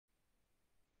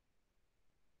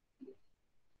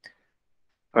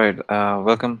All right,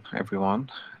 welcome everyone.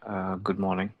 Good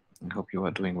morning. I hope you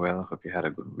are doing well. Hope you had a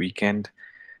good weekend.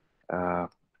 Uh,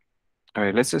 all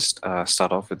right, let's just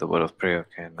start off with the word of prayer.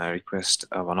 Can I request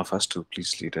one of us to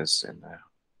please lead us in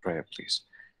prayer, please?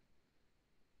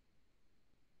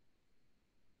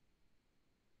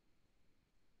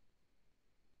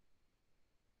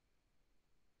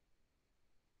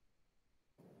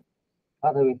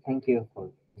 Father, we thank you for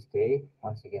this day.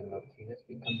 Once again, Lord Jesus,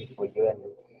 we come before you and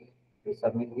we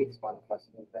submit each one of us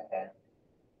into the hand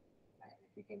and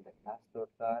we begin the class, Lord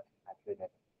God. I pray that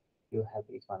you help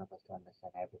each one of us to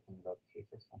understand everything, Lord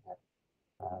Jesus, and that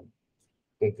um,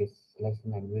 take this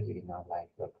lesson and use it in our life,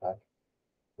 Lord God.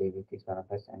 Be with each one of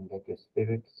us and let your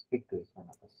spirit speak to each one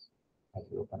of us as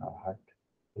we open our heart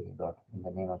to you, Lord. In the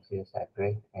name of Jesus, I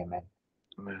pray. Amen.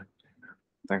 Amen.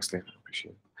 Thanks, Dave. I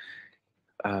appreciate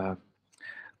it.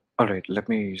 All right, let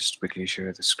me just quickly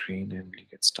share the screen and we'll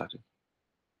get started.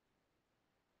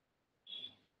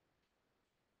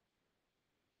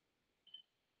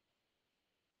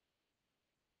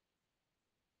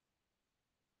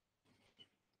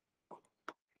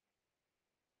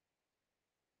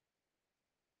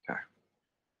 Okay.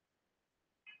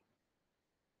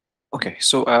 Okay,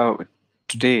 so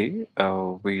today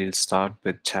we'll start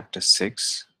with chapter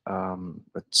 6.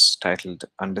 It's titled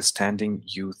Understanding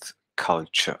Youth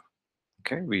Culture.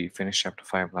 Okay, we finished chapter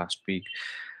 5 last week.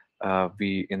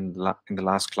 We in the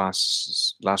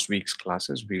last week's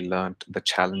classes, we learned the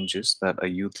challenges that a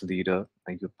youth leader,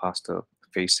 a youth pastor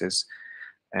faces,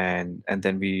 and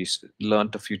then we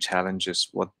learned a few challenges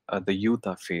what the youth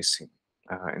are facing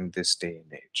in this day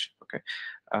and age. Okay,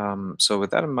 so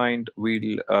with that in mind,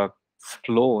 we'll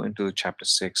flow into chapter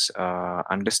 6,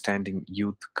 understanding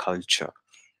youth culture.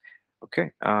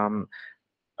 Okay,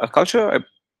 a culture.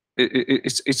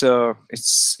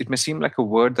 It may seem like a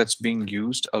word that's being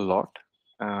used a lot,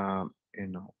 you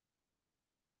know,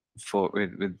 for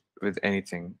with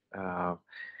anything. Uh,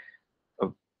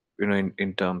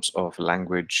 in terms of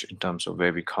language, in terms of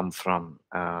where we come from,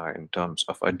 in terms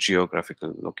of a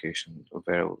geographical location,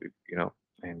 where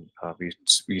and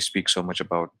we speak so much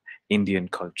about Indian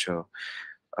culture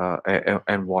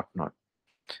and whatnot,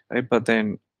 right? But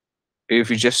then if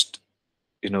you just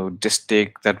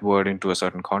take that word into a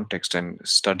certain context and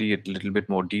study it a little bit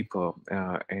more deeper,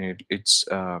 and it, it's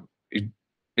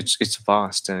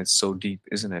vast and it's so deep,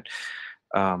 isn't it?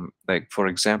 Like for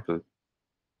example,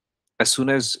 as soon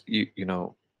as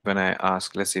when I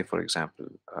ask, let's say for example,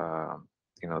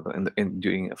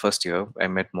 during the first year I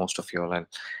met most of you all,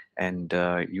 and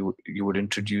you would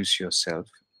introduce yourself,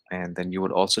 and then you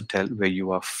would also tell where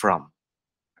you are from,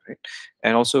 right?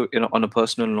 And also, on a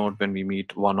personal note, when we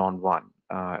meet one on one,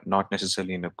 not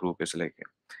necessarily in a group, it's like,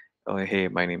 oh, hey,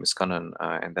 my name is Kanan,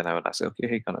 and then I would ask, okay,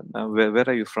 hey Kanan, where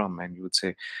are you from? And you would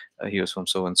say, he was from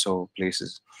so and so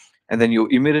places, and then you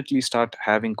immediately start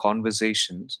having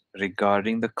conversations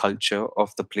regarding the culture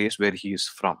of the place where he is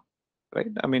from,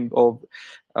 right? I mean, or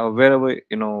wherever,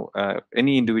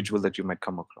 any individual that you might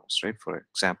come across, right? For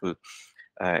example,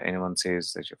 anyone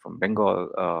says that you're from Bengal,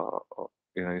 or,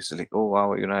 it's like, oh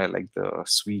wow, I like the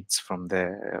sweets from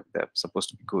there. They're supposed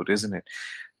to be good, isn't it?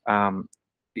 Um,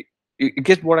 y- you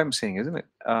get what I'm saying, isn't it?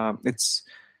 It's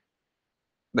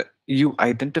that you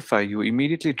identify, you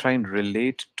immediately try and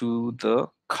relate to the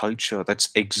culture that's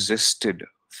existed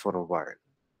for a while,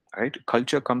 right?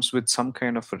 Culture comes with some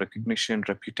kind of a recognition,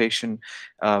 reputation,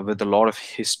 with a lot of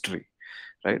history,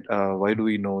 right? Why do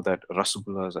we know that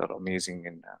rasgullas are amazing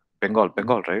in Bengal,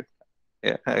 right?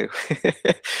 Yeah.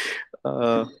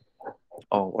 uh,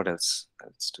 oh, what else?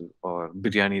 Let's do. Or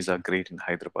biryanis are great in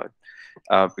Hyderabad,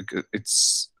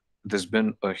 because there's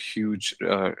been a huge,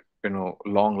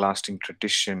 long-lasting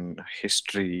tradition,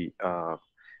 history,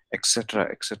 etc.,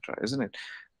 etc., isn't it?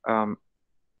 Um,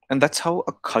 and that's how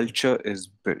a culture is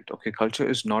built. Okay, culture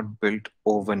is not built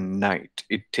overnight.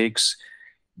 It takes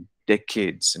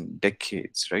decades and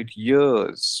decades, right?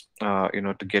 Years,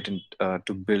 to get in,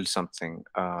 to build something.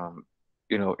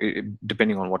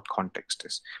 Depending on what context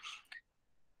is.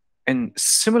 And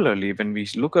similarly, when we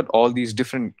look at all these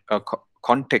different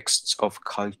contexts of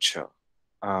culture,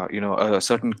 a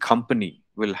certain company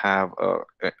will have,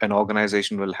 an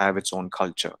organization will have its own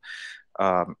culture,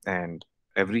 and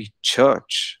every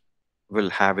church will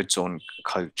have its own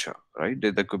culture, right?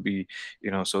 There could be,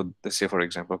 so let's say, for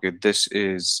example, okay, this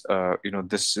is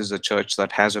a church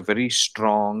that has a very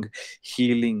strong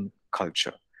healing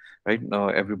culture, right? Now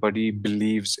everybody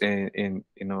believes in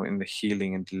the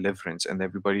healing and deliverance, and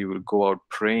everybody will go out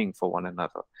praying for one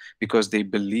another because they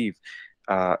believe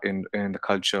in the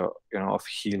culture, of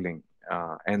healing,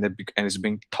 and it's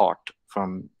being taught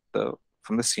from the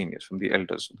from the seniors, from the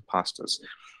elders, from the pastors,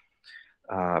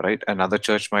 right? Another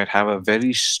church might have a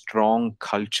very strong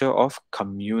culture of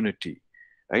community,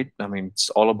 right? I mean, it's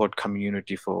all about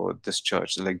community for this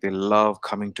church. Like they love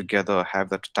coming together, have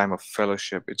that time of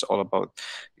fellowship. It's all about,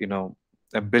 you know,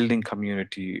 building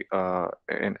community,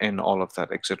 and all of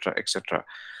that, etc., etc.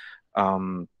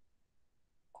 Um,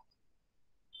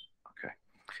 okay.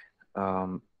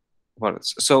 Um, what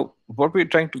else? So what we're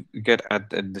trying to get at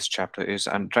this chapter is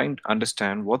I'm trying to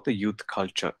understand what the youth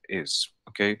culture is.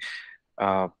 Okay.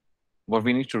 Uh, what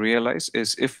we need to realize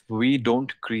is if we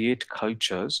don't create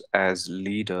cultures as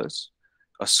leaders,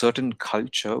 a certain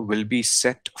culture will be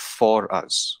set for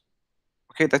us.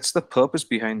 Okay, that's the purpose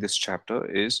behind this chapter,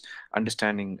 is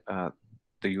understanding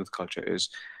the youth culture is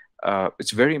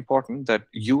it's very important that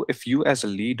you, if you as a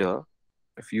leader,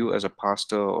 if you as a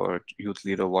pastor or a youth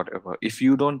leader, whatever, if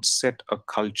you don't set a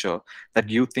culture that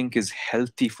you think is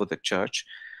healthy for the church,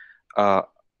 uh,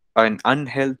 an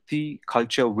unhealthy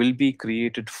culture will be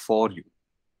created for you.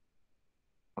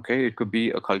 Okay, it could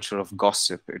be a culture of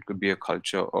gossip, it could be a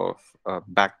culture of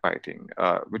backbiting,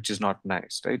 which is not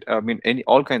nice, right? I mean, any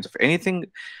all kinds of anything.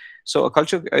 So a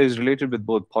culture is related with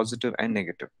both positive and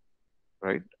negative,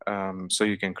 right? So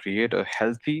you can create a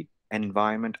healthy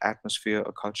environment, atmosphere,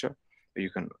 a culture. You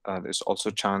can there's also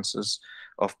chances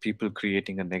of people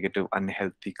creating a negative,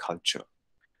 unhealthy culture.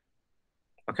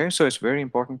 Okay, so it's very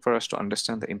important for us to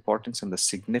understand the importance and the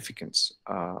significance,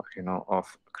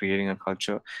 of creating a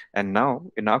culture. And now,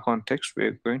 in our context,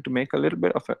 we're going to make a little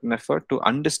bit of an effort to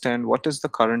understand what is the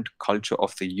current culture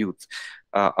of the youth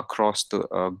across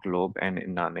the globe and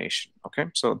in our nation. Okay,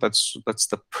 so that's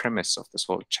the premise of this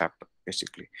whole chapter,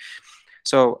 basically.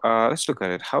 So let's look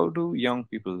at it. How do young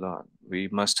people learn? We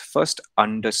must first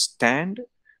understand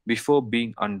before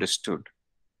being understood.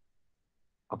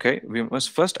 Okay, we must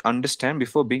first understand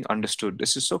before being understood.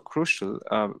 This is so crucial.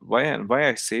 Why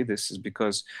I say this is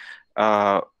because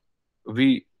uh,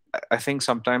 we I think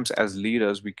sometimes as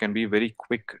leaders we can be very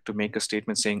quick to make a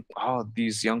statement saying, "Oh,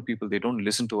 these young people, they don't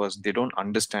listen to us. They don't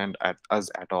understand us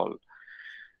at all."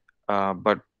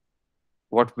 But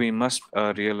what we must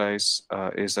realize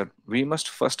is that we must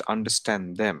first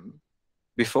understand them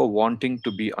before wanting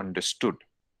to be understood.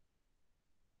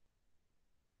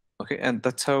 Okay, and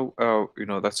that's how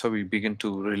that's how we begin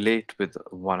to relate with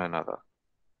one another.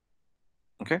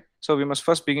 Okay, so we must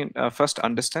first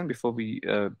understand before being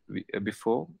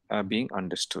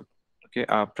understood. Okay,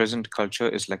 our present culture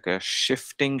is like a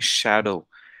shifting shadow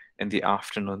in the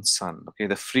afternoon sun. Okay,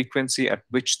 the frequency at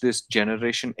which this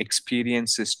generation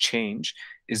experiences change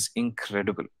is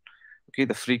incredible. Okay,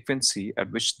 the frequency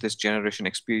at which this generation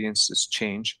experiences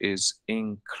change is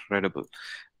incredible.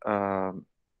 Um,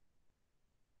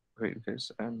 Wait,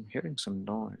 guys, I'm hearing some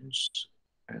noise,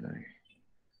 and I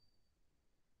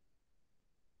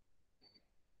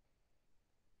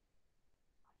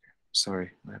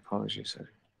sorry, my apologies.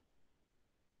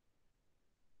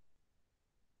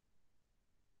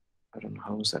 I don't know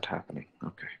how is that happening.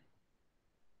 Okay.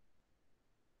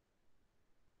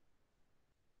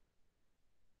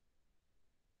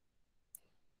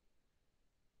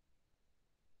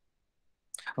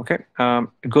 Okay.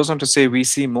 It goes on to say we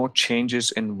see more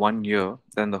changes in 1 year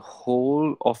than the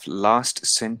whole of last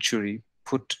century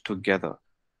put together.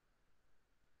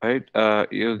 Right?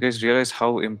 You guys realize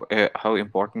how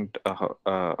important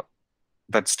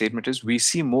that statement is? We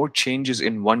see more changes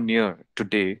in 1 year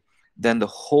today than the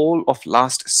whole of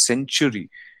last century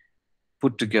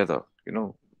put together.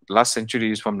 Last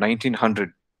century is from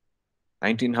 1900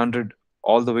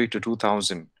 all the way to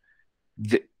 2000.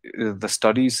 The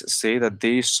studies say that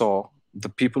they saw the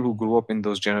people who grew up in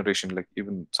those generations, like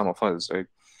even some of us, right,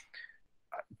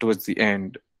 towards the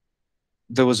end,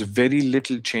 there was very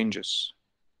little changes,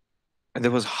 and there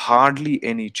was hardly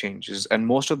any changes, and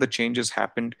most of the changes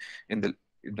happened in the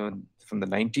from the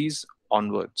 90s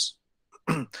onwards.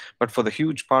 But for the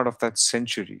huge part of that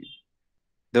century,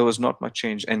 there was not much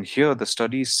change. And here the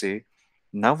studies say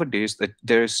nowadays that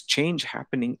there is change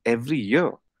happening every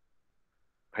year,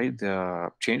 right?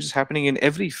 The change is happening in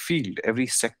every field, every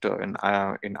sector, in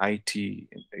IT,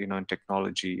 in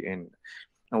technology, in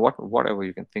whatever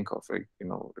you can think of, right?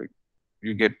 Like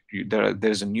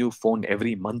there's a new phone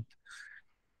every month.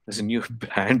 There's a new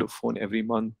brand of phone every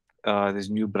month. There's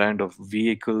a new brand of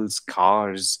vehicles,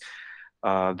 cars.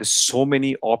 There's so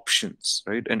many options,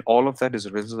 right? And all of that is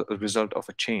a result of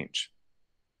a change,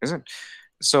 isn't it?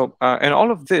 So, and all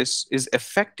of this is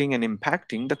affecting and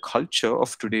impacting the culture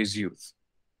of today's youth.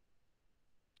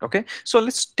 Okay, so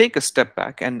let's take a step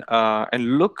back and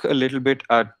look a little bit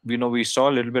at, we saw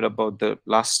a little bit about the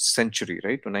last century,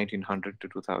 right, to 1900 to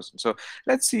 2000. So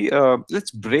let's see, let's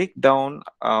break down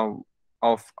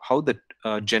of how the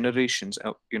generations,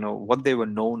 what they were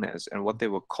known as and what they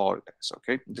were called as.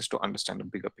 Okay, just to understand a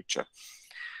bigger picture.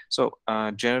 So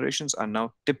generations are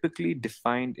now typically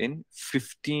defined in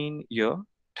 15-year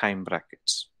time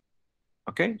brackets.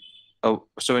 Okay.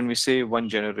 So when we say one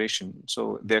generation,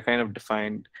 so they're kind of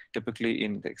defined typically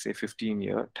in, like, say,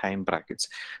 15-year time brackets.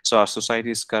 So our society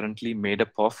is currently made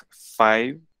up of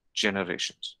 5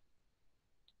 generations.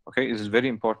 Okay, this is very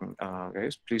important,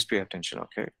 guys. Please pay attention.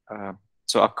 Okay,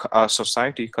 so our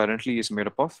society currently is made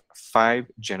up of 5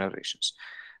 generations.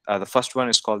 The first one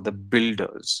is called the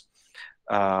builders.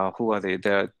 Who are they?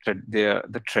 They're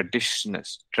the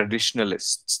traditionalists,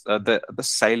 the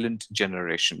silent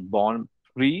generation, born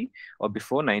pre or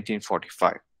before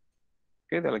 1945.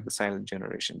 Okay, they're like the silent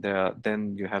generation.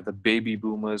 Then you have the baby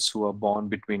boomers who are born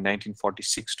between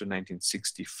 1946 to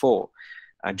 1964.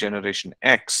 Generation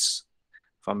X,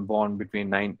 from born between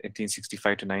 1965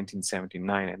 to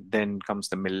 1979, and then comes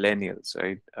the millennials,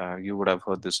 right? You would have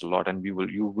heard this a lot, and you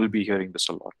will be hearing this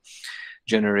a lot.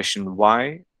 Generation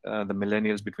Y, the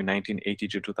millennials between 1980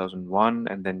 to 2001,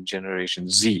 and then Generation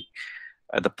Z,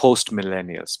 the post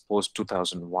millennials, post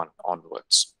 2001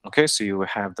 onwards. Okay, so you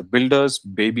have the builders,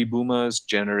 baby boomers,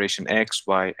 Generation X,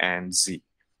 Y, and Z.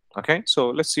 Okay, so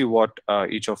let's see what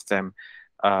each of them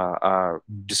are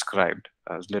described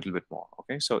a little bit more.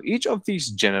 Okay, so each of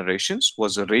these generations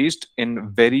was raised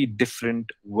in very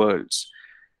different worlds.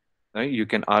 Right? You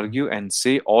can argue and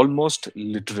say almost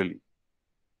literally.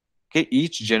 Okay,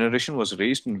 each generation was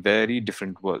raised in very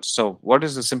different worlds. So what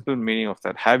is the simple meaning of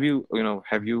that? Have you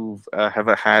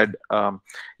ever had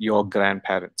your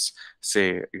grandparents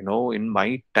say, in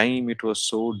my time it was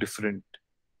so different,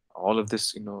 all of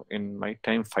this, in my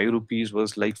time 5 rupees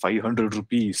was like 500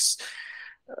 rupees.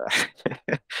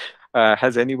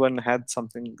 Has anyone had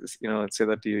something, say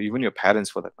that to you, even your parents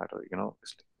for that matter, it's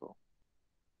like, oh,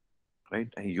 right?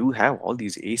 And you have all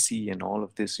these AC and all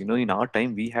of this. In our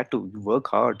time, we had to work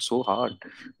hard, so hard.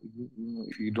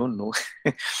 You don't know.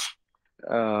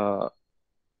 uh,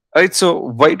 right. So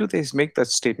why do they make that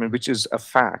statement, which is a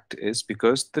fact, is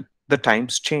because the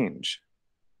times change,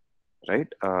 right?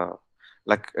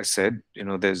 Like I said,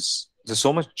 there's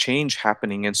so much change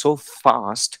happening and so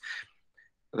fast.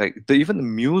 Like even the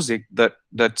music that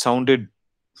sounded,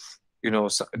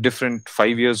 different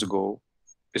 5 years ago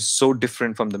is so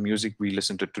different from the music we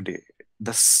listen to today.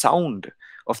 The sound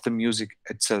of the music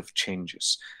itself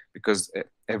changes because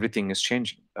everything is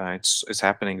changing. It's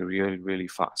happening really, really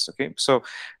fast. Okay, so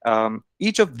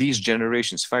each of these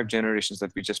generations, 5 generations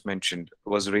that we just mentioned,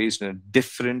 was raised in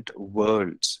different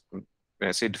worlds. When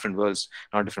I say different worlds,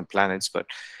 not different planets, but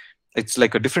it's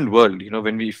like a different world.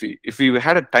 When if we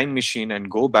had a time machine and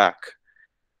go back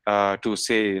to,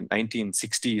 say,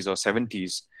 1960s or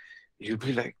 70s, you'd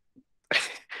be like,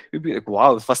 you'd be like,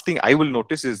 wow, the first thing I will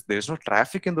notice is there's no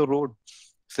traffic in the road.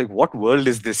 It's like, what world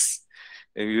is this?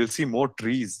 You'll see more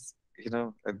trees.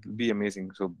 It'll be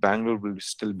amazing. So Bangalore will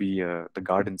still be the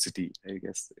garden city, I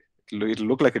guess. It'll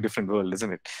look like a different world,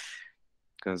 isn't it?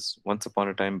 Because once upon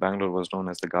a time, Bangalore was known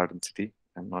as the garden city.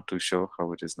 I'm not too sure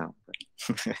how it is now.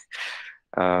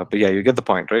 But, but yeah, you get the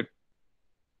point, right?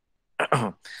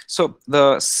 So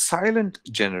the silent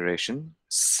generation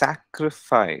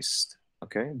sacrificed.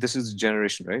 Okay, this is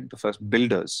generation, right? The first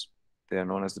builders, they are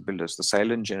known as the builders. The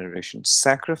silent generation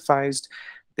sacrificed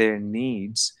their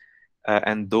needs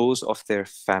and those of their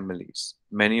families.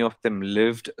 Many of them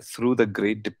lived through the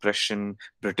Great Depression,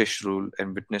 British rule,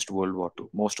 and witnessed World War II.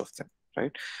 Most of them,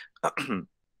 right?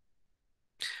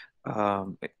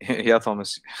 Yeah,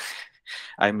 Thomas,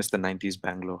 I miss the 90s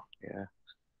Bangalore. Yeah.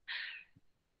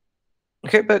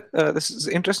 Okay, but this is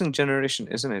interesting generation,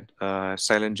 isn't it?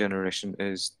 Silent generation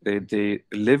is they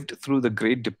lived through the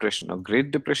Great Depression. Now,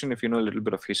 Great Depression, if you know a little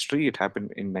bit of history, it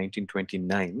happened in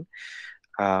 1929.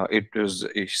 It was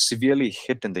severely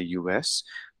hit in the U.S.,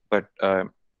 but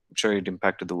I'm sure it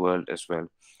impacted the world as well.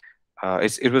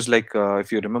 It was like,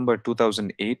 if you remember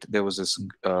 2008, there was this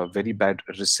very bad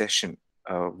recession.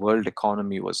 World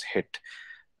economy was hit.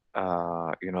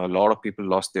 A lot of people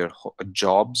lost their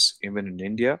jobs, even in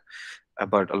India,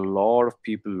 but a lot of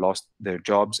people lost their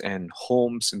jobs and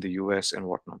homes in the US and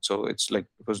whatnot. So it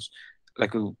was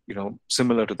like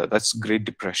similar to that. That's Great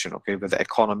Depression, okay, where the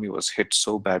economy was hit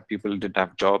so bad, people didn't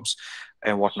have jobs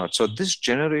and whatnot. So this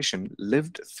generation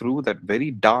lived through that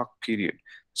very dark period.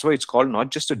 That's why it's called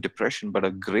not just a depression, but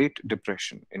a Great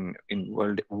Depression in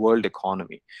world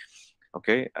economy.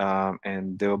 Okay,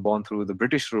 and they were born through the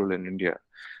British rule in India.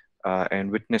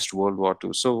 and witnessed World War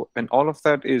II. So, and all of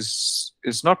that is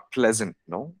not pleasant,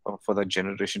 no, for that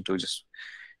generation to just,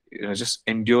 just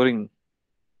enduring,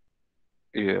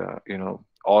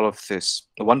 all of this.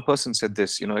 One person said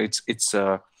this,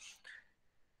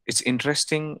 it's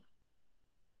interesting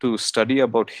to study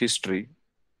about history,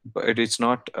 but it's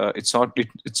not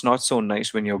so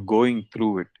nice when you're going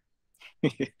through it.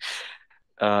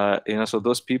 So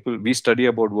those people, we study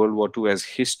about World War II as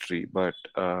history, but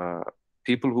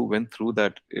people who went through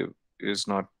that is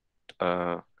not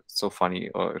so funny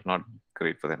or not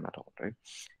great for them at all, right?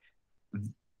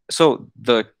 So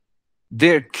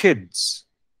their kids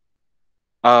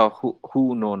are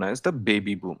who known as the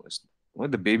baby boomers. Well,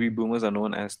 the baby boomers are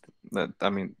known as I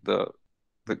mean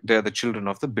they're the children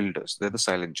of the builders. They're the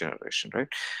silent generation, right?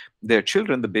 Their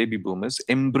children, the baby boomers,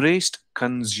 embraced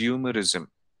consumerism.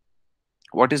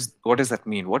 What does that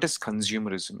mean? What is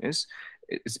consumerism?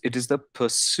 It is the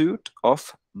pursuit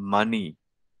of money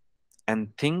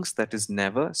and things that is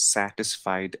never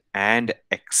satisfied and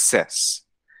excess.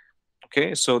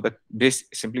 Okay, so that this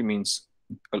simply means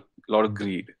a lot of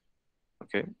greed.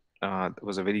 Okay, it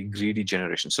was a very greedy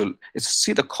generation. So it's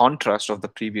see the contrast of the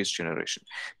previous generation.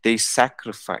 They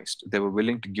sacrificed. They were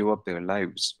willing to give up their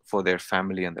lives for their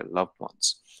family and their loved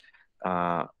ones,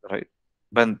 right?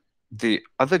 But the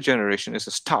other generation is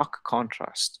a stark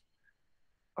contrast.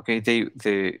 Okay, they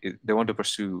want to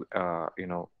pursue,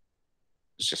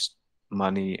 just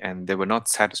money, and they were not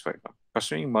satisfied. Now,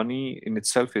 pursuing money in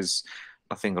itself is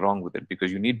nothing wrong with it,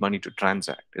 because you need money to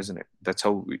transact, isn't it? That's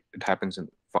how it happens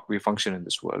we function in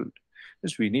this world.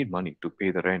 Is we need money to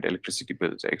pay the rent, electricity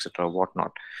bills, etc.,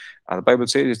 whatnot. The Bible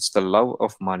says it's the love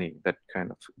of money that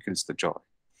kind of kills the joy.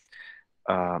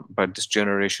 But this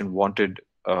generation wanted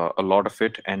a lot of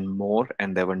it and more,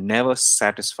 and they were never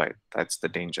satisfied. That's the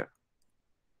danger.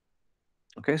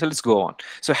 Okay, so let's go on.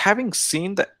 So, having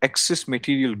seen the excess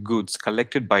material goods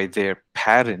collected by their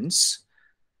parents,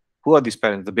 who are these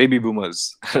parents? The baby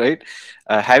boomers, right?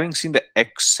 Having seen the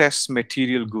excess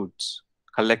material goods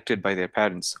collected by their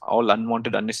parents, all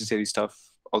unwanted, unnecessary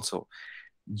stuff, also.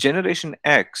 Generation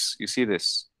X, you see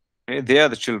this, okay? They are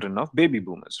the children of baby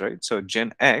boomers, right? So,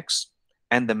 Gen X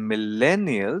and the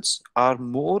millennials are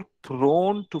more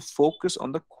prone to focus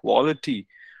on the quality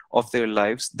of their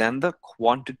lives than the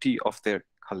quantity of their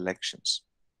collections.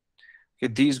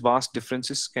 Okay, these vast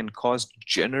differences can cause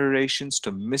generations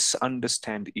to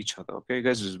misunderstand each other. Okay,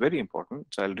 guys, this is very important.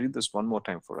 So I'll read this one more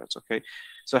time for us. Okay,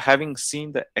 so having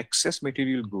seen the excess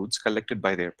material goods collected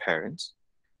by their parents,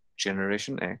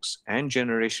 Generation X and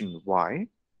Generation Y,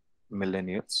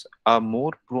 millennials, are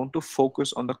more prone to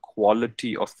focus on the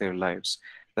quality of their lives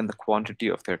than the quantity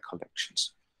of their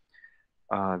collections.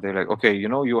 They're like, okay,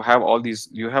 you have a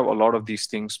lot of these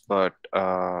things, but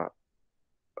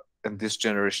in this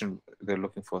generation, they're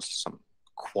looking for some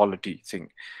quality thing,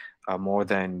 more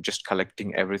than just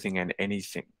collecting everything and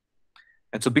anything.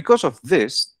 And so, because of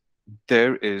this,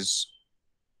 there is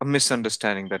a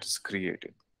misunderstanding that is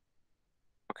created.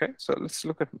 Okay, so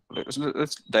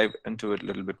let's dive into it a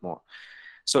little bit more.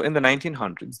 So, in the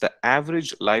 1900s, the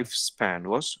average lifespan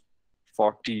was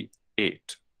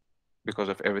 48 because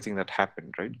of everything that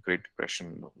happened, right? Great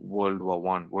Depression, World War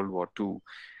One, World War Two,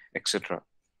 etc.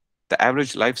 The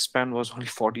average lifespan was only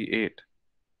 48.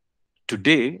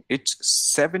 Today, it's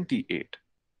 78.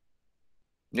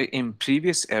 In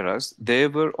previous eras, there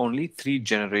were only three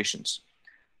generations.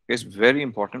 It's very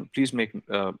important. Please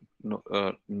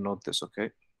note this,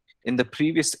 okay? In the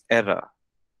previous era,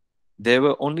 there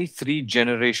were only three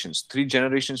generations. Three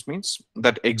generations means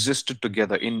that existed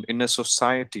together in a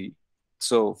society.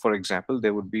 So, for example,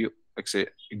 there would be, like, say,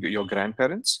 your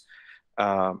grandparents,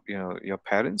 your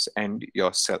parents, and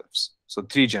yourselves. So,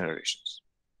 three generations,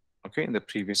 okay, in the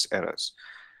previous eras,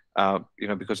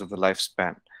 because of the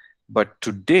lifespan. But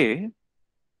today,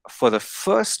 for the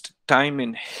first time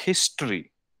in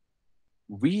history,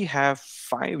 we have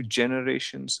five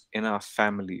generations in our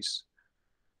families,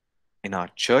 in our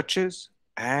churches,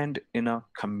 and in our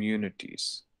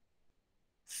communities.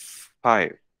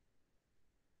 Five.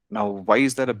 Now, why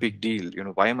is that a big deal?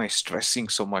 Why am I stressing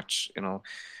so much?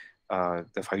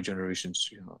 The five generations.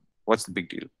 What's the big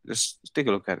deal? Just take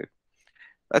a look at it.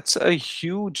 That's a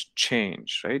huge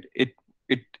change, right?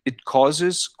 It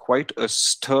causes quite a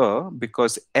stir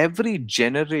because every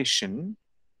generation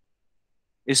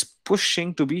is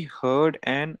pushing to be heard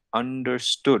and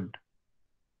understood.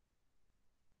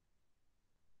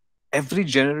 Every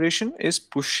generation is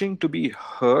pushing to be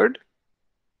heard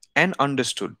and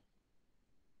understood,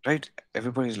 right?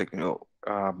 Everybody's like,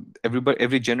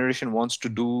 every generation wants to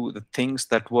do the things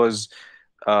that was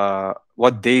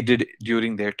what they did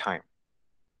during their time.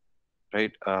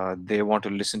 right? They want to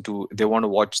listen to, they want to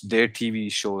watch their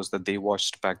TV shows that they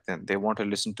watched back then. They want to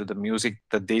listen to the music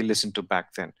that they listened to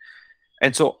back then.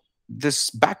 And so this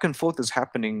back and forth is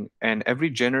happening, and every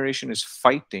generation is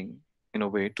fighting in a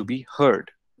way to be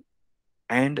heard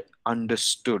and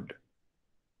understood.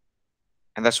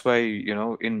 And that's why,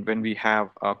 in when we have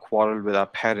a quarrel with our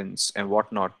parents and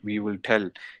whatnot, we will tell,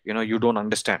 you don't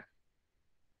understand,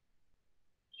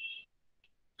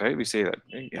 right? We say that,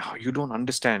 yeah, you don't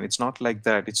understand, it's not like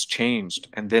that, it's changed.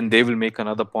 And then they will make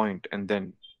another point, and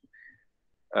then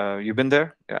you've been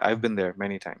there. Yeah, I've been there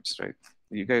many times, right?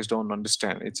 You guys don't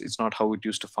understand, it's not how it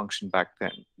used to function back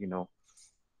then.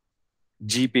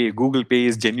 GPay, Google Pay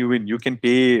is genuine, you can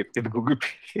pay with Google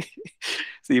Pay.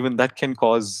 So even that can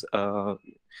cause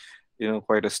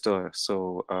quite a stir.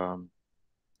 So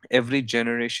every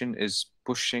generation is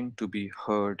pushing to be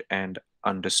heard and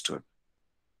understood,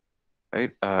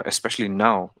 right? Especially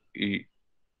now, you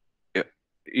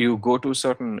go to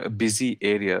certain busy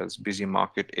areas, busy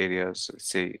market areas,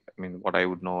 say, I mean, what I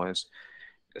would know is,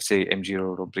 say, MG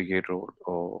Road or Brigade Road,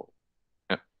 or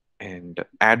uh, and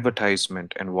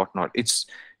advertisement and whatnot. It's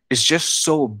just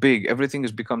so big. Everything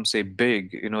has become, say,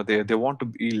 big. They want to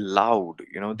be loud.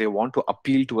 They want to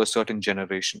appeal to a certain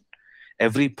generation.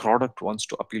 Every product wants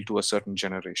to appeal to a certain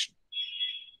generation,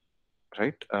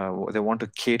 right? They want to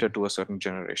cater to a certain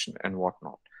generation and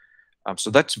whatnot. So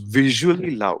that's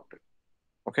visually loud.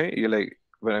 Okay, you're like,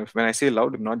 when I say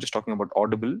loud, I'm not just talking about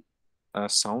audible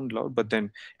sound loud, but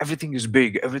then everything is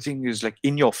big, everything is like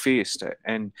in your face,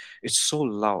 and it's so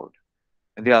loud.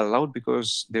 And they are loud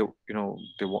because they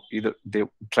want, either they're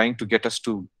trying to get us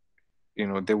to,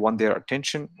 they want their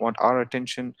attention, want our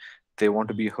attention, they want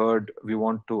to be heard, we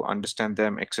want to understand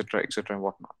them, etc., etc., and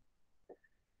whatnot.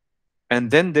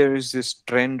 And then there is this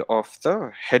trend of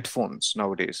the headphones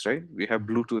nowadays, right? We have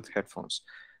Bluetooth headphones.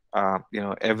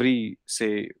 Every,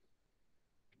 say,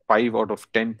 5 out of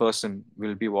 10 person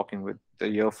will be walking with the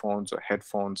earphones or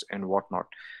headphones and whatnot.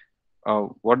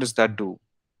 What does that do?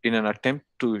 In an attempt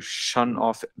to shun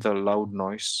off the loud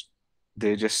noise,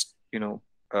 they just,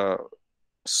 uh,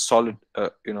 solid,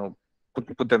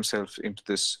 put themselves into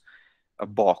this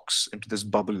box, into this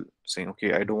bubble, saying,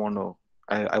 okay, I don't want to,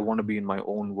 I want to be in my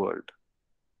own world,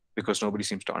 because nobody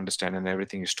seems to understand and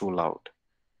everything is too loud.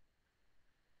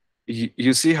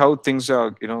 You see how things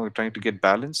are, trying to get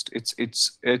balanced. It's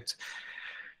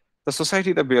the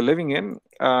society that we are living in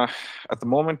at the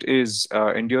moment is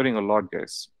enduring a lot,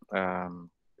 guys.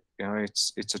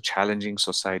 It's a challenging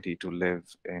society to live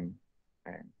in,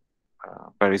 and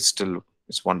but it's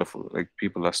wonderful. Like,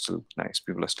 people are still nice,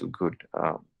 people are still good.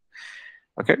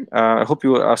 Okay, I hope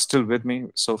you are still with me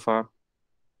so far.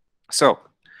 So,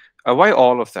 why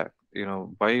all of that?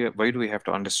 Why do we have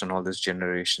to understand all this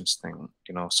generations thing?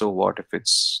 So what if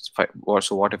it's five, or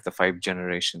so what if the 5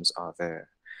 generations are there?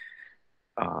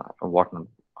 What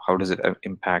How does it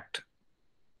impact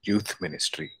youth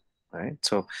ministry, right?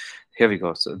 So here we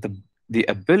go. So the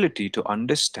ability to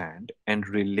understand and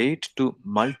relate to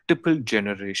multiple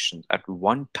generations at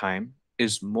one time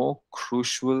is more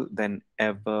crucial than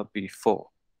ever before.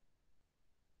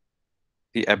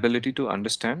 The ability to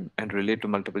understand and relate to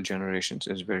multiple generations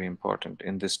is very important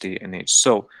in this day and age.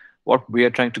 So what we are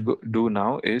trying to do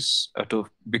now is to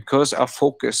because our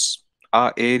focus,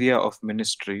 our area of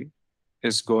ministry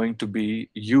is going to be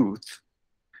youth,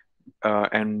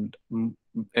 and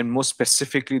more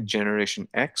specifically Generation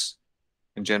X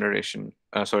and Generation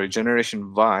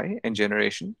Y and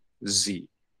Generation Z,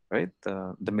 right?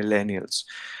 The millennials.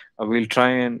 We'll try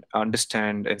and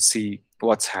understand and see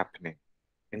what's happening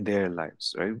in their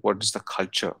lives, right? What is the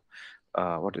culture?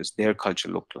 What does their culture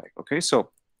look like? Okay, so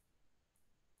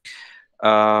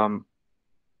um,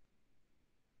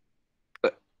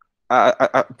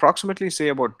 approximately, say,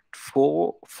 about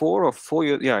 4 or 4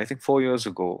 years, yeah, I think 4 years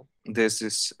ago, there's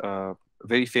this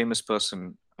very famous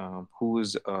person who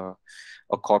is a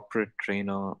corporate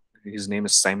trainer. His name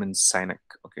is Simon Sinek.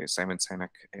 Okay, Simon Sinek.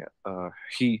 Yeah.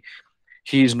 He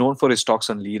is known for his talks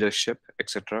on leadership,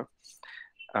 etc.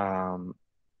 Um,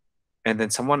 and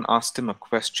then someone asked him a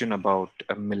question about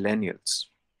millennials,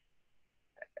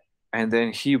 and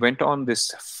then he went on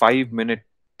this 5 minute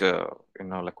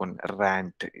like one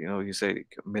rant. He said,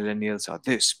 millennials are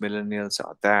this, millennials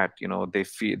are that. They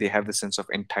feel they have the sense of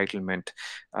entitlement.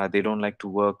 They don't like to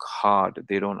work hard,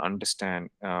 they don't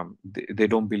understand, they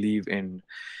don't believe in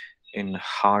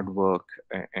hard work,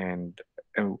 and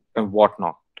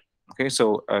whatnot. Okay,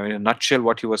 so in a nutshell,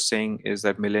 what he was saying is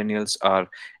that millennials are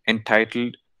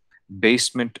entitled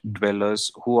basement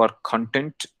dwellers who are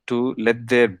content to let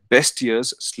their best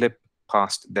years slip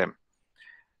past them.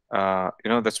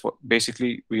 That's what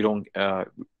basically we don't.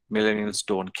 millennials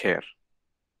don't care,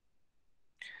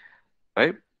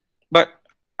 right? But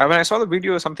when I saw the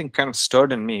video, something kind of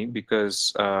stirred in me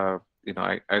because I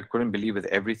couldn't believe with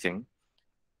everything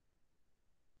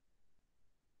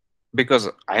because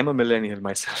I'm a millennial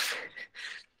myself,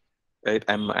 right?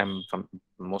 I'm from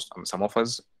some of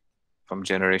us from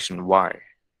Generation Y,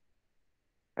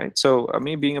 right? So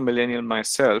me being a millennial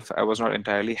myself, I was not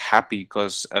entirely happy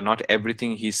because not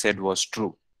everything he said was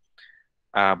true.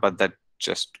 But that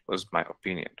just was my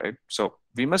opinion, right? So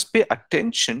we must pay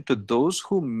attention to those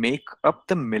who make up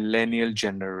the millennial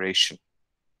generation.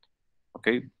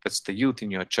 Okay, that's the youth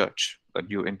in your church that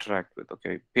you interact with.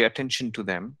 Okay, pay attention to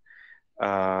them.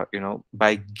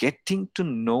 By getting to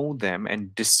know them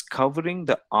and discovering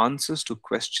the answers to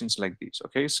questions like these.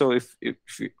 Okay, so if you,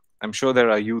 I'm sure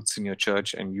there are youths in your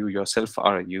church, and you yourself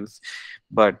are a youth,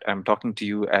 but I'm talking to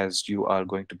you as you are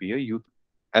going to be a youth,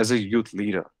 as a youth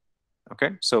leader.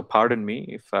 Okay, so pardon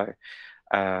me if uh,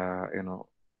 you know,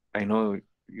 I know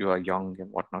you are young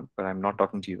and whatnot, but I'm not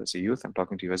talking to you as a youth. I'm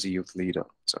talking to you as a youth leader.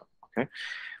 So, okay,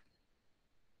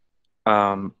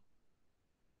 um,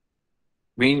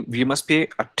 we must pay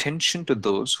attention to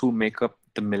those who make up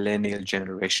the millennial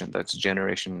generation. That's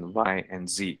Generation Y and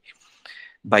Z.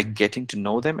 By getting to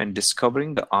know them and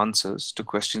discovering the answers to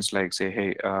questions like, say,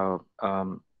 hey,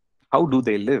 how do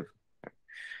they live?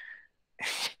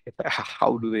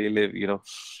 How do they live?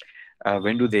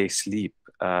 When do they sleep?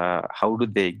 How do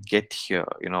they get here?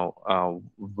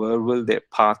 Where will their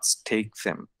paths take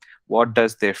them? What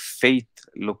does their faith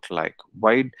look like?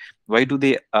 Why do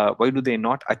they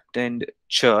not attend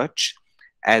church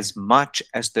as much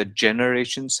as the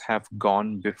generations have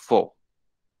gone before?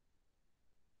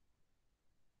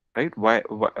 Right? Why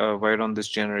don't this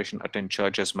generation attend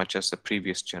church as much as the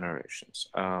previous generations?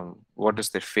 What does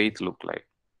their faith look like?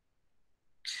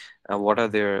 uh, what are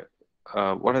their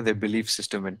what are their belief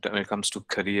system when it comes to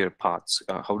career paths?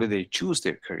 How do they choose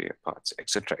their career paths,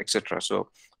 etc., etc. So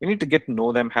you need to get to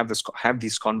know them, have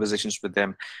these conversations with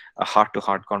them, a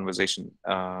heart-to-heart conversation,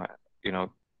 and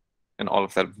all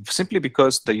of that. Simply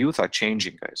because the youth are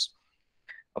changing, guys.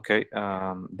 Okay,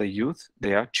 the youth,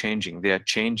 they are changing. They are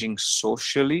changing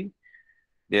socially.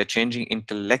 They are changing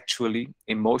intellectually,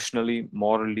 emotionally,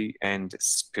 morally, and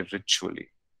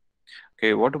spiritually.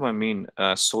 Okay, what do I mean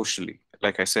socially?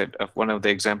 Like I said, one of the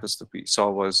examples that we saw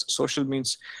was social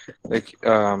means like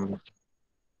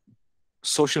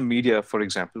social media, for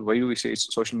example. Why do we say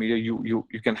it's social media? You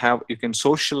can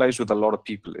socialize with a lot of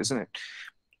people, isn't it?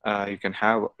 You can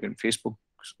have in Facebook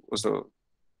was the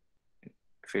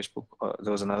Facebook.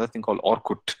 There was another thing called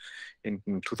Orkut in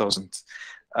 2000s.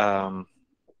 Um,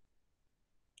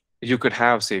 you could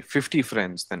have say 50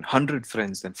 friends, then 100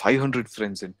 friends, then 500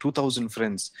 friends, then 2,000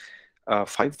 friends,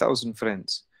 5,000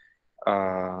 friends.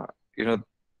 Uh, you know,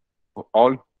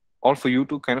 all all for you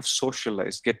to kind of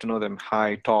socialize, get to know them,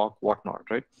 hi, talk, whatnot,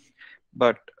 right?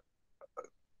 But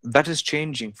that is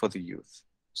changing for the youth.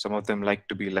 Some of them like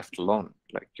to be left alone,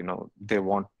 like they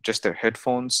want just their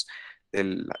headphones,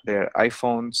 their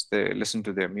iPhones, they listen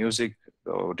to their music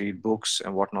or read books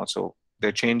and whatnot. So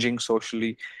they're changing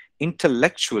socially,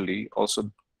 intellectually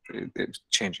also. They're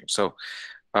changing. So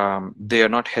they are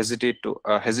not hesitant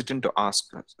to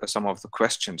ask some of the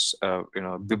questions,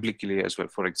 biblically as well.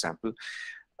 For example,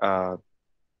 uh,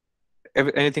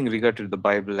 anything regarding to the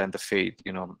Bible and the faith.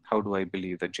 How do I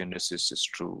believe that Genesis is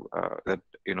true? That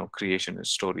creation is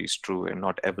story is true and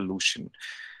not evolution.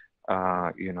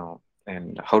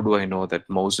 And how do I know that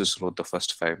Moses wrote the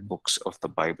first 5 books of the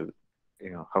Bible?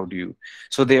 How do you?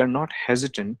 So they are not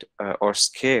hesitant or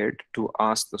scared to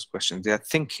ask those questions. They are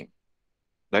thinking,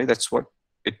 right? That's what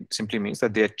it simply means,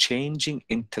 that they are changing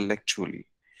intellectually,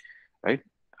 right?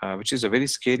 Which is a very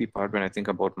scary part when I think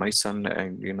about my son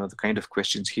and the kind of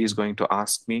questions he's going to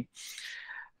ask me.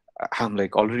 I'm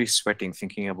like already sweating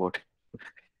thinking about it.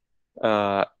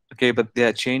 Okay, but they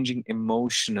are changing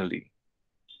emotionally.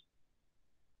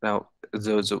 Now,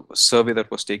 there was a survey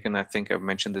that was taken. I think I've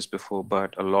mentioned this before,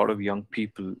 but a lot of young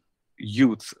people,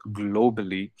 youth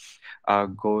globally, are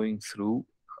going through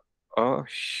a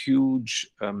huge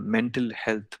mental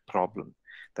health problem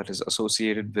that is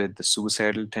associated with the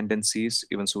suicidal tendencies,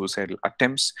 even suicidal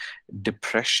attempts,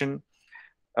 depression,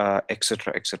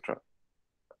 etc., etc.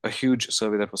 A huge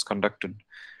survey that was conducted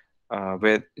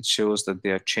where it shows that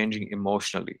they are changing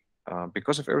emotionally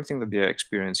because of everything that they are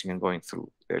experiencing and going through.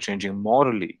 They are changing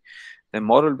morally. Their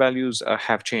moral values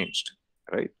have changed,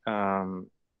 right?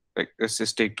 Like let's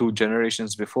just take 2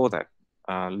 generations before that.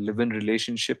 Live-in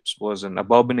relationships was an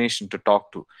abomination to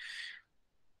talk to,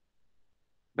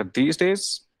 but these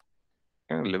days,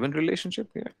 live-in relationship,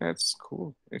 yeah, that's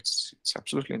cool. It's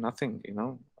absolutely nothing.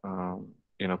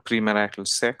 premarital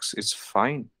sex is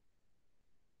fine.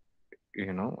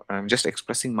 I'm just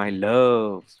expressing my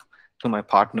love to my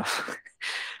partner.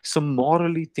 So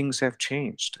morally things have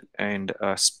changed, and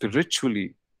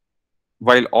spiritually,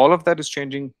 while all of that is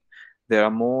changing, there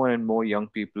are more and more young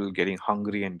people getting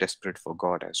hungry and desperate for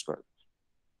God as well,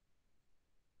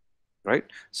 right?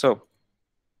 So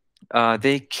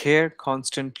they care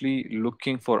constantly,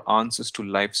 looking for answers to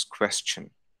life's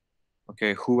question.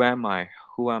 Okay, who am I?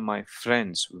 Who are my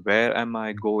friends? Where am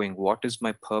I going? What is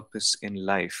my purpose in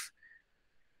life?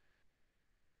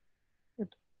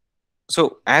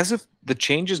 So, as if the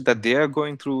changes that they are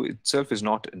going through itself is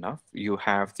not enough, you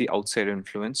have the outside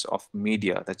influence of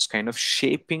media that's kind of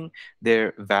shaping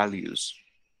their values.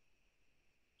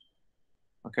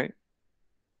 Okay,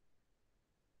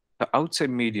 the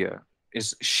outside media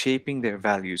is shaping their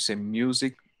values, say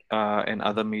music and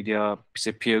other media,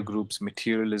 say peer groups,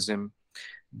 materialism,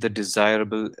 the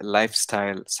desirable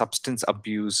lifestyle, substance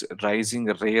abuse, rising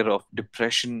rate of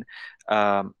depression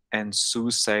and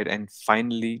suicide, and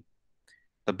finally,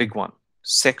 the big one,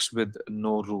 sex with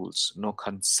no rules, no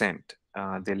consent.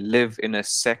 They live in a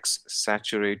sex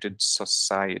saturated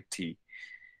society.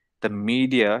 The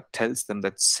media tells them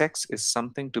that sex is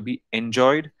something to be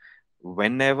enjoyed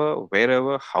whenever,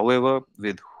 wherever, however,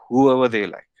 with whoever they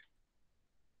like.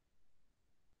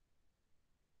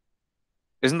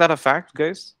 Isn't that a fact,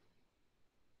 guys?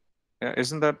 Yeah,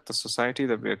 isn't that the society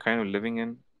that we're kind of living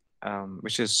in,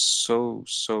 which is so,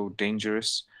 so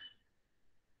dangerous,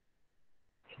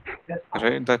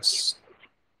 right? And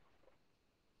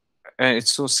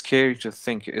it's so scary to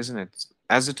think, isn't it?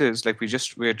 As it is, like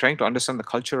we're trying to understand the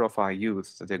culture of our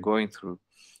youth that they're going through,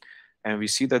 and we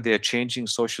see that they are changing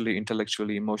socially,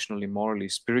 intellectually, emotionally, morally,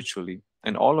 spiritually,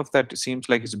 and all of that seems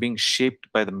like it's being shaped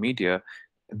by the media.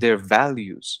 Their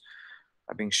values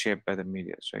are being shaped by the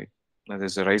media, right? Now,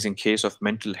 there's a rising case of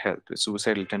mental health,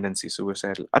 suicidal tendencies,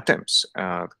 suicidal attempts.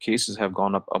 Cases have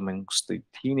gone up amongst the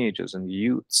teenagers and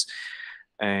youths,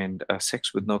 and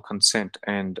sex with no consent,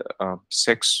 and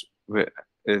sex with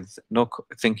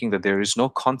thinking that there is no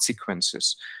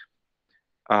consequences.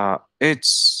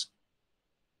 It's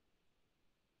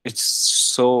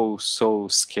so, so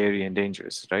scary and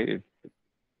dangerous, right?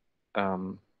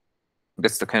 Um,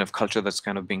 that's the kind of culture that's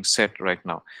kind of being set right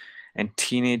now, and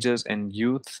teenagers and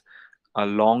youth are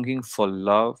longing for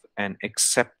love and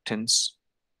acceptance.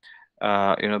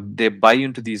 They buy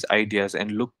into these ideas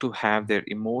and look to have their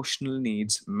emotional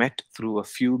needs met through a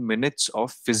few minutes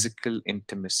of physical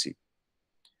intimacy.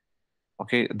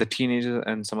 Okay, the teenagers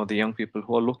and some of the young people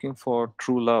who are looking for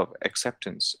true love,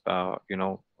 acceptance,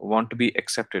 want to be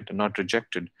accepted and not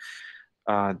rejected.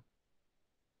 uh,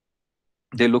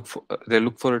 they look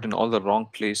for it in all the wrong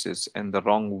places and the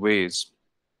wrong ways,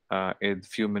 in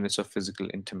few minutes of physical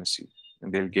intimacy,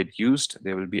 and they'll get used,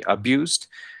 they will be abused,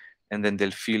 and then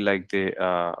they'll feel like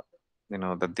that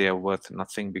they are worth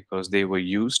nothing because they were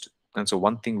used. And so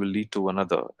one thing will lead to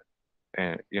another,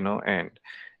 and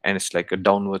it's like a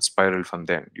downward spiral. From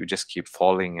then you just keep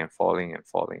falling and falling and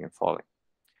falling and falling.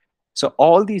 So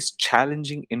all these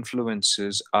challenging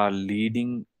influences are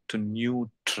leading to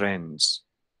new trends.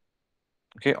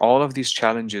 Okay, all of these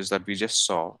challenges that we just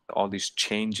saw, all these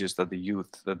changes that the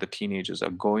youth, that the teenagers are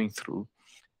going through,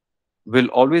 will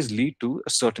always lead to a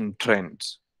certain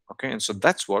trends. Okay, and so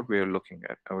that's what we're looking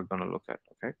at, we're going to look at.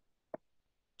 Okay,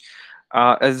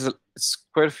 as it's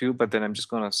quite a few, but then I'm just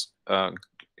going to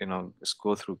just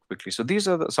go through quickly. So these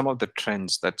are some of the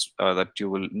trends that you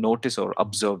will notice or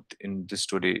observe in this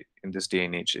day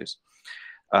and ages.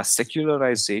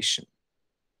 Secularization.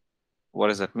 What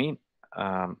does that mean?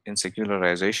 In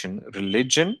secularization,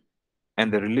 religion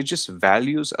and the religious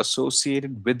values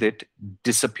associated with it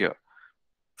disappear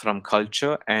from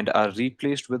culture and are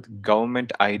replaced with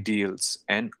government ideals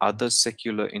and other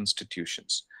secular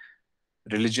institutions.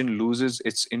 Religion loses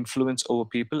its influence over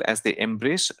people as they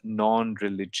embrace non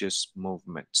religious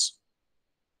movements.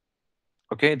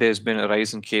 Okay, there's been a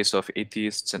rising case of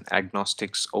atheists and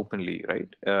agnostics openly,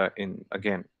 right? In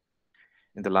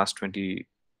the last 20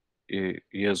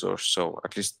 years or so,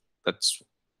 at least that's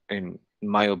in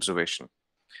my observation.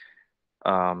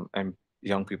 And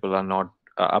young people are not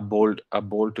are bold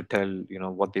to tell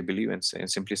what they believe in,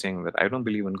 and simply saying that I don't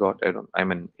believe in God,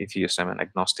 I'm an atheist, I'm an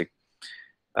agnostic,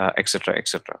 etc.,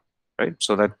 etc. Right?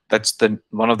 So that's the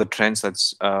one of the trends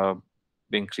that's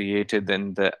being created.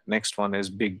 Then the next one is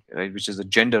big, right, which is the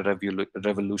gender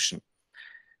revolution.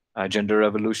 Gender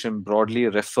revolution broadly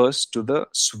refers to the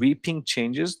sweeping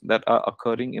changes that are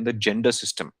occurring in the gender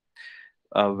system,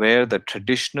 where the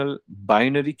traditional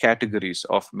binary categories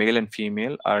of male and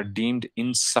female are deemed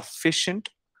insufficient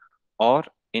or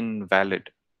invalid.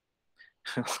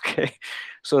 Okay,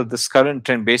 so this current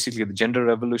trend, basically, the gender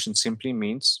revolution simply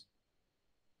means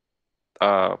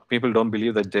people don't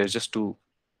believe that there's just two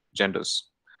genders,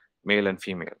 male and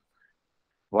female.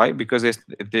 Why? Because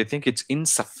they think it's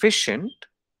insufficient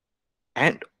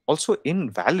and also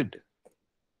invalid.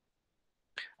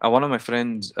 One of my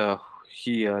friends,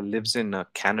 he lives in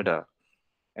Canada,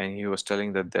 and he was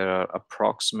telling that there are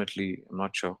approximately, I'm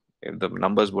not sure if the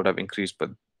numbers would have increased,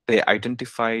 but they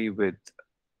identify with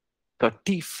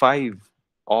 35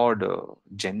 odd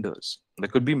genders. There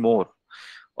could be more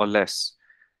or less.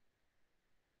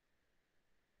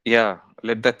 Yeah,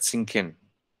 let that sink in.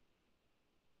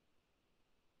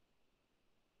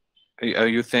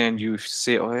 You think you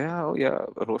say, oh yeah,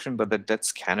 Roshan, but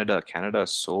that's Canada. Canada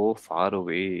is so far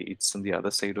away. It's on the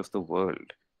other side of the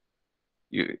world.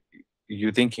 You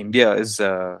you think India is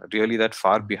really that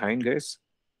far behind, guys?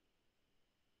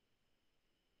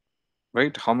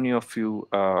 Right? How many of you,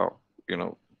 you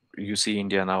know, you see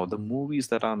India now, the movies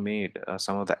that are made,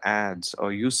 some of the ads,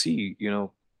 or you see,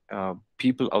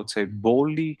 people outside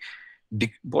boldly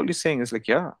saying, it's like,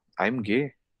 yeah, I'm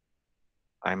gay,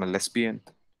 I'm a lesbian,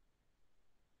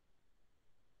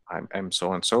 I'm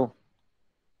so and so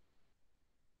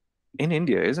in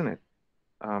India, isn't it?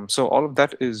 So all of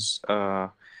that is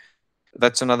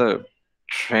that's another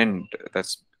trend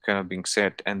that's kind of being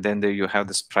set. And then there you have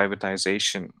this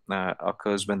privatization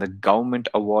occurs when the government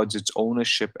awards its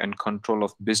ownership and control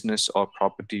of business or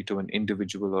property to an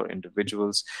individual or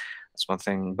individuals. That's one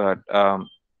thing. But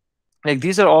like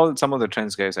these are all some of the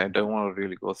trends, guys. I don't want to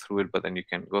really go through it, but then you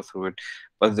can go through it.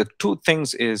 But the two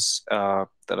things is that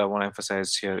I want to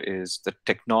emphasize here is the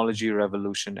technology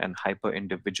revolution and hyper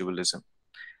individualism.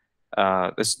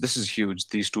 This is huge.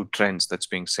 These two trends that's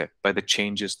being set by the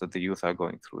changes that the youth are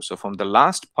going through. So from the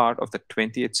last part of the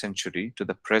 20th century to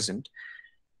the present,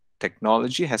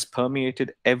 technology has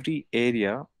permeated every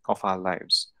area of our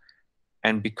lives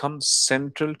and become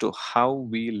central to how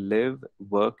we live,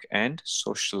 work, and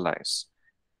socialize.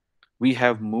 We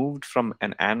have moved from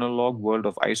an analog world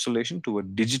of isolation to a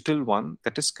digital one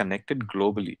that is connected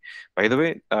globally. By the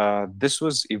way, this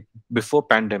was before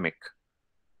pandemic.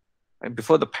 And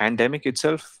before the pandemic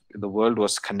itself, the world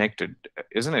was connected,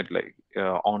 isn't it? Like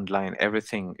online,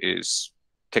 everything is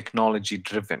technology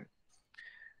driven,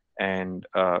 and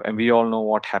we all know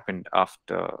what happened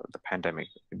after the pandemic.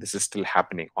 This is still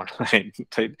happening online,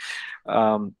 right?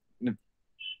 Um,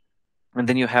 and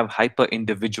then you have hyper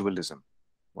individualism.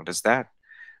 What is that?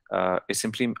 It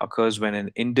simply occurs when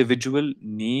an individual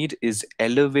need is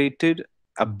elevated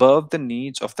above the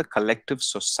needs of the collective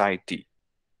society.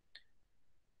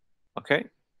 Okay,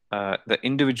 the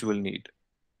individual need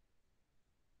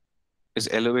is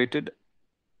elevated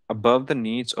above the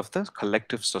needs of the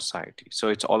collective society. So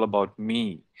it's all about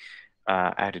me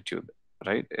attitude,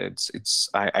 right?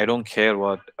 I don't care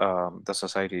what the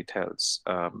society tells.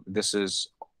 This is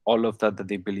all of that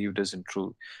they believed isn't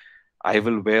true. I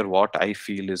will wear what I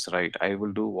feel is right. I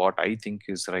will do what I think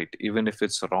is right, even if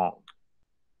it's wrong.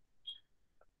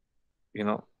 You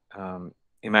know,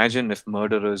 imagine if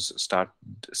murderers start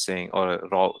saying, or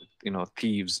raw,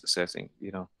 thieves saying,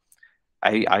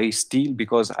 I steal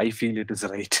because I feel it is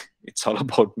right. It's all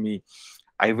about me.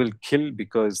 I will kill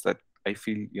because that I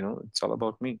feel, it's all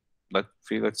about me. That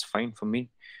feel that's fine for me.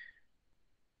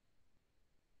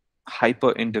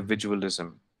 Hyper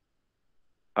individualism.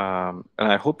 And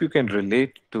I hope you can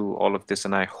relate to all of this.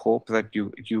 And I hope that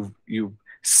you've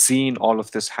seen all of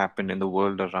this happen in the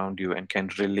world around you and can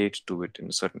relate to it in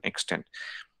a certain extent.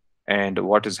 And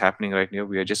what is happening right now,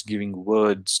 we are just giving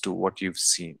words to what you've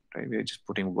seen, right? We are just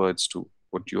putting words to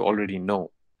what you already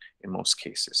know in most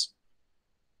cases,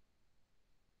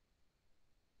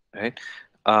 right?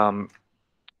 Um,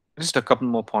 just a couple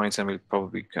more points and we'll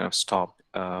probably kind of stop.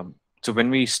 So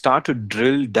when we start to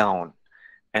drill down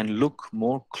and look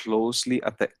more closely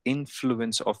at the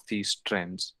influence of these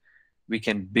trends, we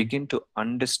can begin to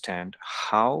understand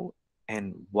how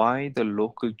and why the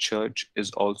local church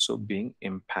is also being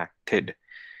impacted.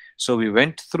 So we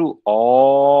went through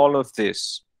all of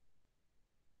this,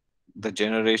 the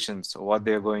generations, what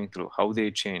they're going through, how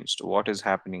they changed, what is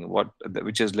happening,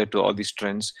 which has led to all these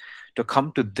trends to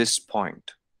come to this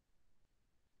point.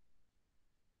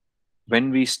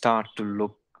 When we start to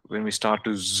look, when we start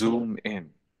to zoom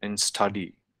in and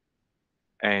study,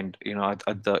 and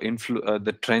at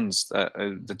the trends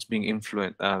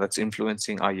that's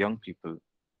influencing our young people,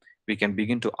 we can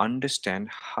begin to understand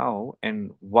how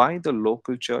and why the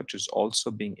local church is also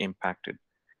being impacted,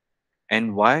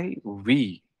 and why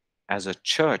we as a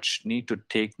church need to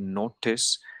take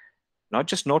notice, not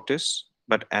just notice,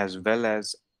 but as well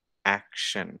as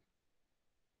action.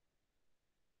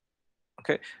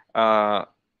 Okay,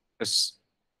 it's,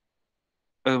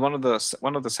 one of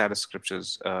the saddest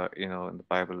scriptures, in the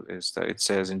Bible is that it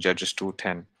says in Judges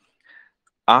 2:10,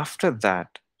 after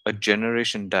that a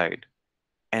generation died,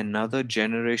 another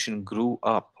generation grew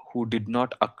up who did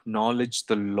not acknowledge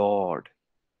the Lord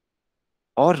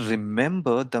or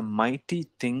remember the mighty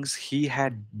things he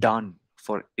had done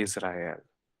for Israel.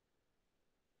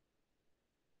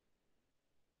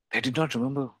 They did not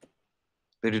remember.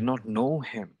 They did not know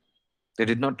him. They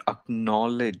did not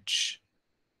acknowledge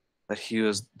that he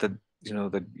was that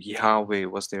Yahweh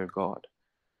was their God.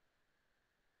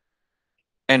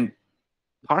 And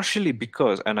partially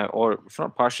because, or if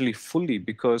not partially, fully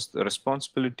because the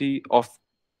responsibility of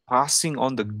passing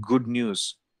on the good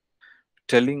news,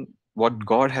 telling what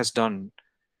God has done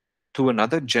to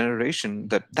another generation,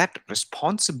 that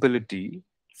responsibility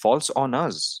falls on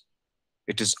us.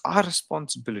 It is our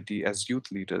responsibility as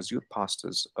youth leaders, youth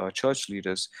pastors, church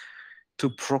leaders, to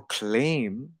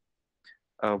proclaim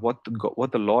what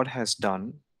the Lord has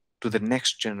done to the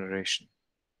next generation.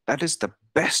 That is the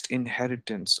best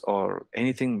inheritance or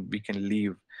anything we can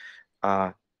leave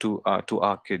uh, to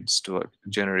our kids, to our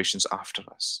generations after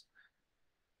us.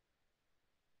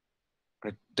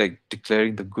 Right? Like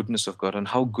declaring the goodness of God and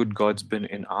how good God's been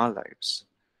in our lives,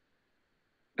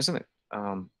 isn't it?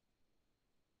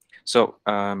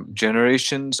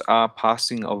 Generations are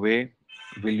passing away.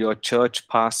 Will your church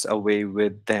pass away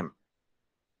with them?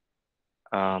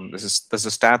 There's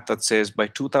a stat that says by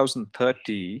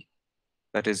 2030,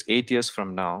 that is 8 years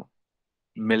from now,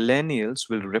 millennials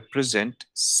will represent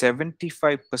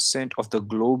 75% of the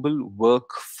global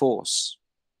workforce.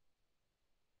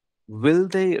 Will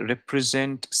they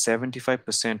represent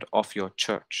 75% of your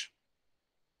church?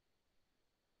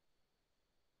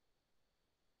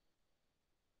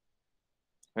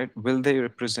 Right? Will they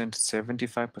represent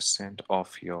 75%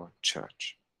 of your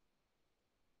church?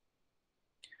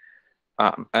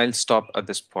 I'll stop at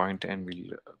this point and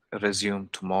we'll resume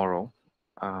tomorrow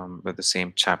with the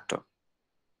same chapter.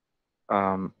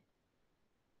 Um,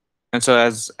 and so,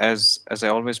 as I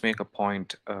always make a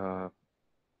point,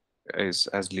 is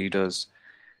as leaders,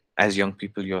 as young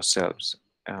people yourselves,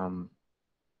 um,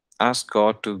 ask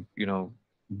God to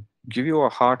give you a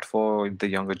heart for the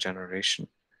younger generation.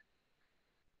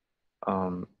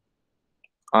 Um,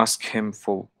 Ask Him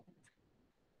for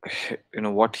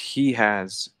what He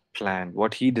has planned,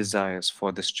 what He desires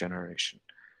for this generation,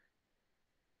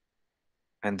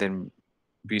 and then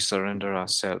we surrender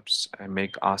ourselves and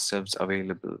make ourselves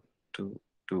available to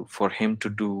for Him to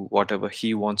do whatever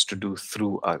He wants to do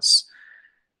through us,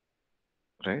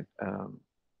 right?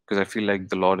 Because I feel like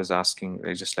the Lord is asking,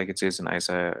 just like it says in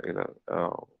Isaiah,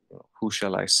 who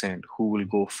shall I send? Who will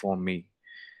go for me?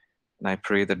 And I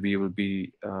pray that we will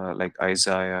be like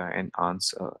Isaiah and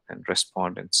answer and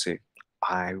respond and say,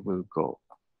 I will go.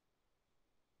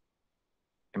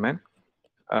 Amen.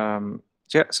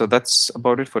 Yeah, so that's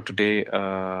about it for today.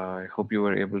 I hope you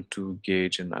were able to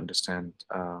gauge and understand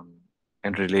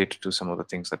and relate to some of the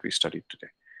things that we studied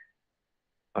today.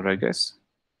 All right, guys.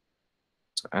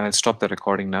 So I'll stop the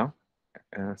recording now.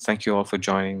 Thank you all for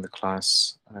joining the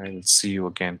class. I'll see you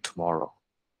again tomorrow.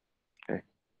 Okay.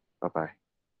 Bye bye.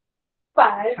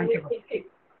 Bye. Thank you.